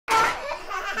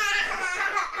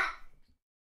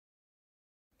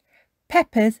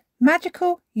Peppa's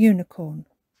Magical Unicorn.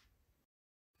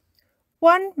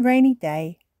 One rainy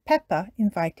day, Peppa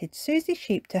invited Suzy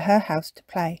Sheep to her house to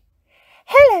play.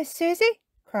 "Hello, Suzy,"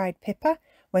 cried Peppa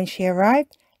when she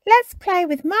arrived. "Let's play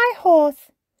with my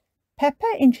horse."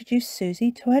 Peppa introduced Suzy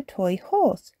to her toy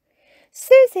horse.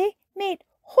 "Suzy, meet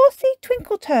Horsey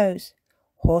Twinkle Toes.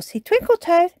 Horsey Twinkle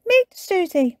Toes, meet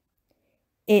Suzy."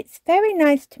 "It's very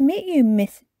nice to meet you,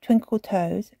 Miss Twinkle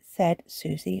Toes," said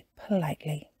Suzy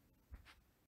politely.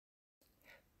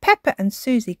 Peppa and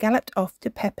Suzy galloped off to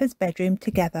Peppa's bedroom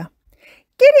together.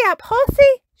 "Giddy up,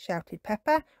 Horsey!" shouted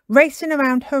Peppa, racing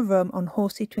around her room on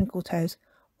Horsey Twinkle Toes,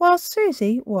 while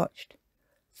Suzy watched.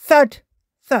 Thud!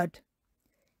 Thud!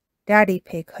 Daddy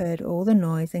Pig heard all the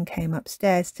noise and came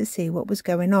upstairs to see what was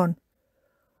going on.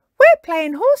 "We're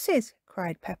playing horses!"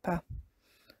 cried Peppa.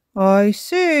 "I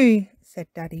see,"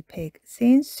 said Daddy Pig,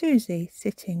 seeing Suzy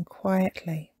sitting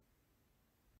quietly.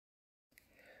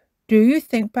 "Do you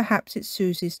think perhaps it's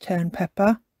Suzy's turn,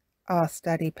 Peppa?" asked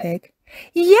Daddy Pig.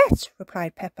 "Yes,"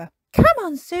 replied Peppa. "Come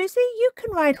on, Suzy, you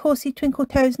can ride Horsey Twinkle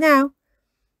Toes now."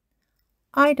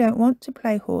 "I don't want to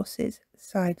play horses,"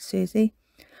 sighed Suzy.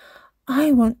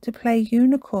 "I want to play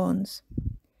unicorns."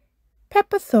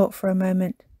 Peppa thought for a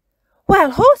moment.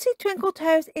 "Well, Horsey Twinkle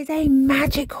Toes is a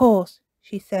magic horse,"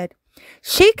 she said.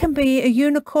 "She can be a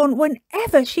unicorn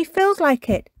whenever she feels like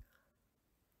it."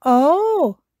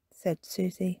 "Oh," said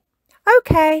Suzy.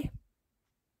 "Okay."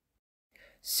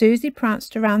 Suzy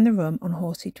pranced around the room on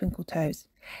Horsey Twinkle Toes.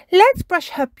 "Let's brush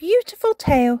her beautiful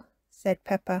tail," said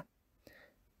Peppa.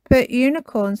 "But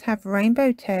unicorns have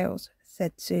rainbow tails,"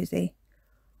 said Suzy.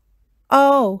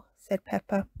 "Oh," said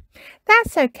Peppa.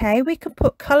 "That's okay, we can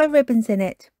put colour ribbons in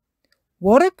it."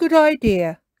 "What a good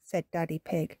idea," said Daddy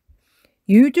Pig.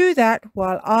 "You do that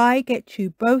while I get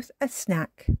you both a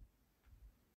snack."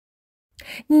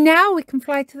 "Now we can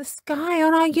fly to the sky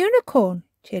on our unicorn,"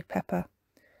 cheered Peppa.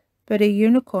 "But a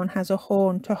unicorn has a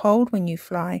horn to hold when you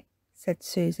fly," said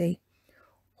Suzy.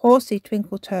 "Horsey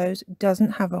Twinkle Toes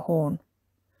doesn't have a horn."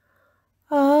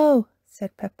 "Oh,"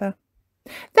 said Peppa.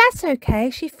 "That's okay,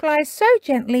 she flies so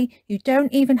gently you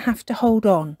don't even have to hold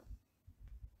on."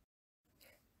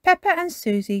 Peppa and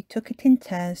Suzy took it in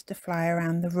turns to fly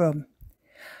around the room.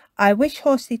 "I wish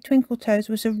Horsey Twinkle Toes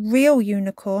was a real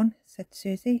unicorn," said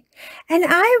Suzy. "And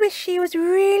I wish she was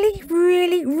really,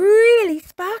 really, really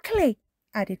sparkly,"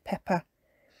 added Peppa.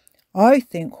 "I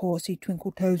think Horsey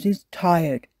Twinkle Toes is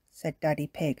tired," said Daddy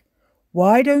Pig.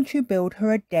 "Why don't you build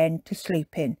her a den to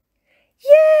sleep in?"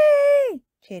 "Yay!"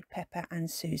 cheered Peppa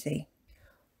and Suzy.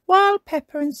 While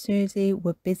Peppa and Suzy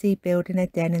were busy building a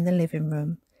den in the living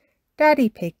room, Daddy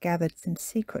Pig gathered some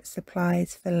secret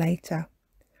supplies for later.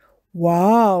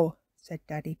 "Wow," said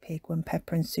Daddy Pig when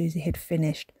Peppa and Suzy had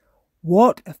finished.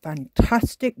 "What a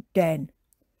fantastic den."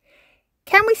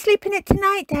 "Can we sleep in it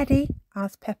tonight, Daddy?"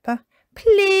 asked Peppa.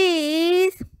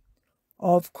 "Please."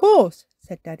 "Of course,"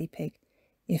 said Daddy Pig.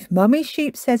 "If Mummy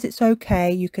Sheep says it's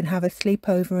okay, you can have a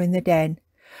sleepover in the den."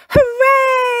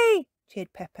 "Hooray!"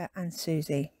 cheered Peppa and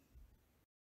Suzy.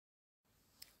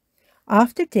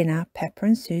 After dinner, Peppa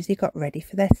and Suzy got ready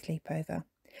for their sleepover.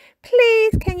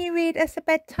 "Please, can you read us a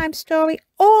bedtime story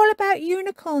all about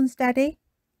unicorns, Daddy?"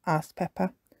 asked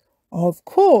Peppa. "Of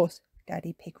course,"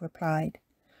 Daddy Pig replied.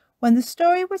 When the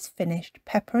story was finished,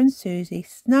 Peppa and Suzy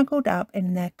snuggled up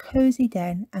in their cosy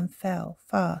den and fell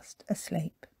fast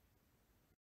asleep.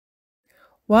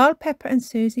 While Peppa and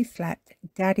Suzy slept,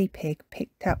 Daddy Pig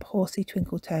picked up Horsey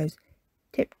Twinkle Toes,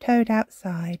 tiptoed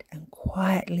outside and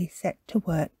quietly set to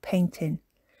work painting,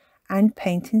 and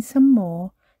painting some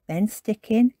more, then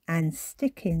sticking and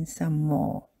sticking some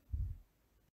more.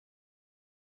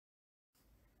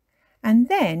 And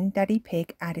then Daddy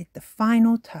Pig added the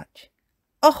final touch,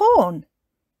 a horn.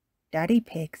 Daddy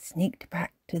Pig sneaked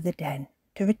back to the den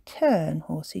to return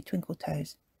Horsey Twinkle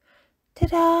Toes.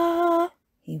 "Ta-da!"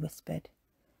 he whispered.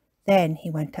 Then he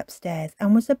went upstairs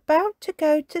and was about to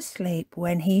go to sleep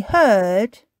when he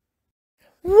heard...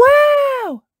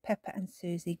 "Wow!" Peppa and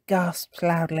Suzy gasped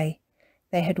loudly.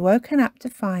 They had woken up to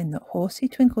find that Horsey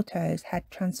Twinkle Toes had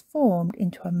transformed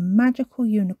into a magical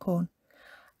unicorn.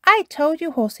 "I told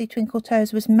you Horsey Twinkle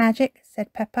Toes was magic,"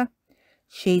 said Peppa.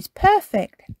 "She's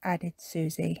perfect," added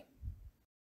Suzy.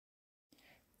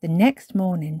 The next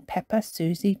morning, Peppa,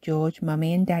 Suzy, George,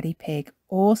 Mummy and Daddy Pig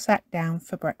all sat down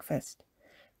for breakfast.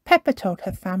 Peppa told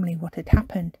her family what had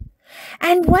happened.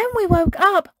 "And when we woke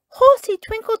up, Horsey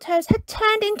Twinkle Toes had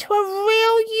turned into a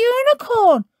real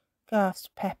unicorn,"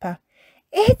 gasped Peppa.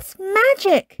 "It's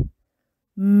magic."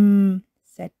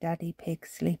 Said Daddy Pig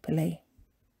sleepily.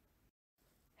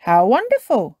 "How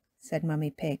wonderful," said Mummy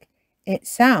Pig. "It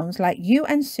sounds like you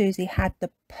and Suzy had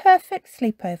the perfect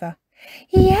sleepover.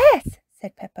 Yes,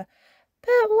 said Peppa,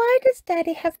 but why does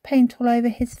Daddy have paint all over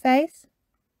his face?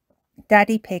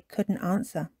 Daddy Pig couldn't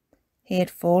answer. He had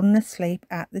fallen asleep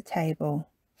at the table.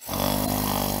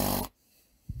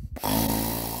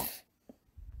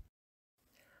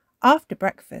 After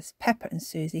breakfast, Peppa and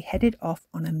Suzy headed off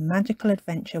on a magical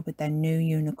adventure with their new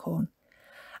unicorn.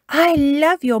 I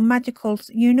love your magical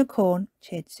unicorn,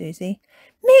 cheered Suzy.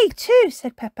 Me too,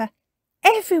 said Peppa.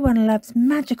 Everyone loves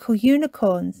magical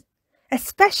unicorns,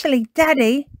 especially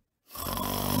Daddy.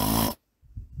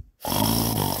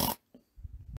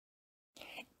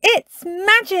 It's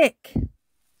magic!